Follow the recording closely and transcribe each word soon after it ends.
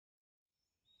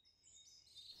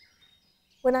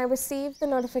When I received the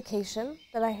notification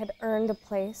that I had earned a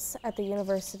place at the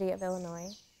University of Illinois,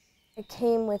 it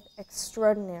came with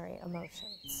extraordinary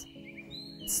emotions.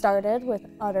 It started with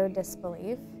utter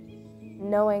disbelief,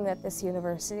 knowing that this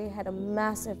university had a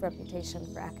massive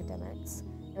reputation for academics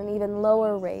and an even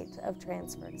lower rate of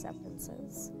transfer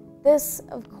acceptances. This,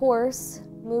 of course,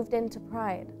 moved into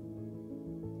pride.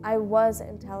 I was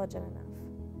intelligent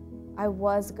enough. I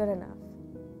was good enough.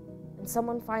 And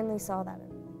someone finally saw that in me.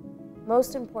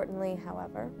 Most importantly,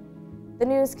 however, the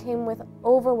news came with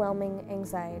overwhelming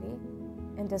anxiety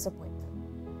and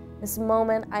disappointment. This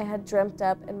moment I had dreamt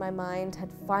up in my mind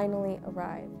had finally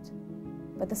arrived,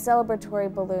 but the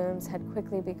celebratory balloons had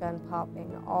quickly begun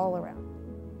popping all around me.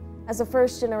 As a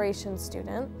first-generation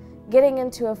student, getting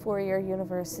into a four-year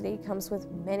university comes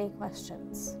with many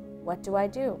questions. What do I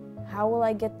do? How will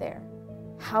I get there?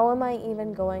 How am I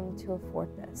even going to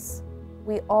afford this?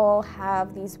 We all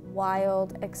have these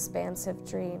wild, expansive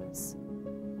dreams,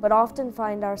 but often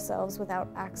find ourselves without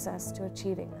access to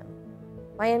achieving them.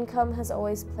 My income has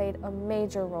always played a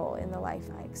major role in the life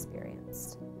I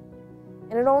experienced.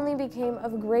 And it only became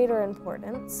of greater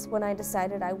importance when I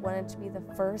decided I wanted to be the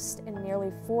first in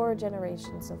nearly 4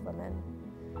 generations of women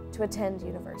to attend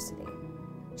university.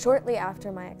 Shortly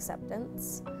after my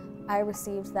acceptance, I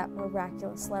received that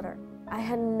miraculous letter. I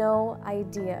had no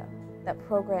idea that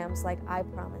programs like I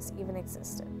Promise even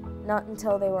existed, not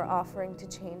until they were offering to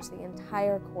change the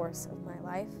entire course of my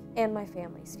life and my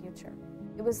family's future.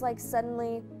 It was like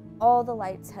suddenly all the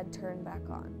lights had turned back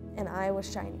on and I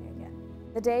was shining again.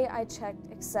 The day I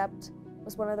checked accept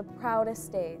was one of the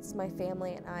proudest days my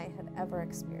family and I had ever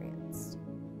experienced.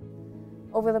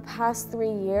 Over the past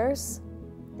 3 years,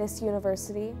 this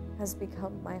university has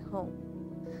become my home.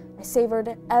 I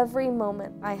savored every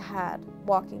moment I had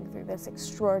walking through this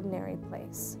extraordinary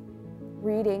place,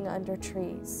 reading under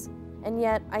trees, and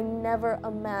yet I never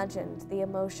imagined the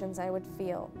emotions I would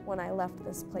feel when I left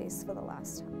this place for the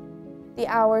last time. The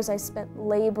hours I spent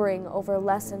laboring over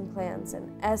lesson plans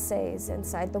and essays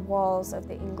inside the walls of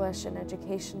the English and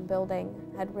Education building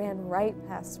had ran right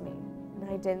past me, and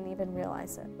I didn't even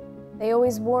realize it. They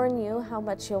always warn you how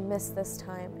much you'll miss this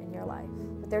time in your life.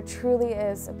 There truly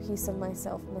is a piece of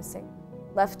myself missing,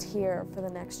 left here for the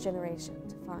next generation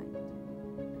to find.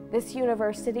 This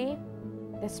university,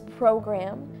 this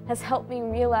program, has helped me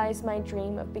realize my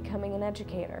dream of becoming an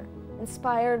educator.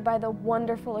 Inspired by the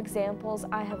wonderful examples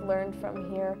I have learned from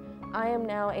here, I am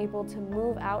now able to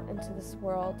move out into this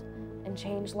world and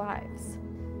change lives.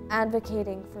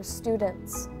 Advocating for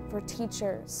students, for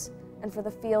teachers, and for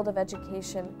the field of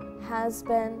education has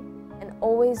been and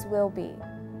always will be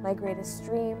my greatest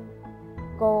dream,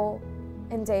 goal,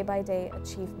 and day-by-day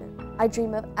achievement. I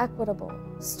dream of equitable,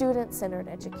 student-centered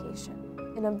education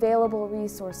and available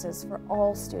resources for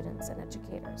all students and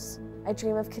educators. I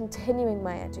dream of continuing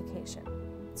my education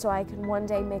so I can one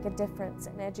day make a difference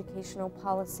in educational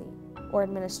policy or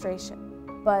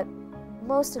administration. But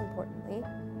most importantly,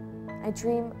 I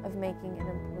dream of making an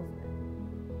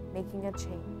improvement, making a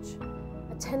change.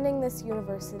 Attending this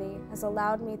university has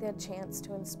allowed me the chance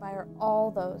to inspire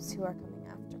all those who are coming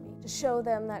after me, to show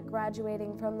them that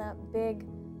graduating from that big,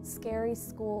 scary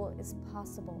school is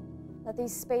possible, that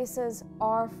these spaces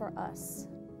are for us,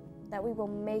 that we will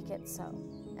make it so,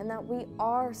 and that we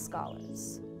are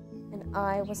scholars. And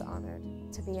I was honored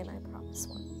to be an I Promise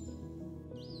one.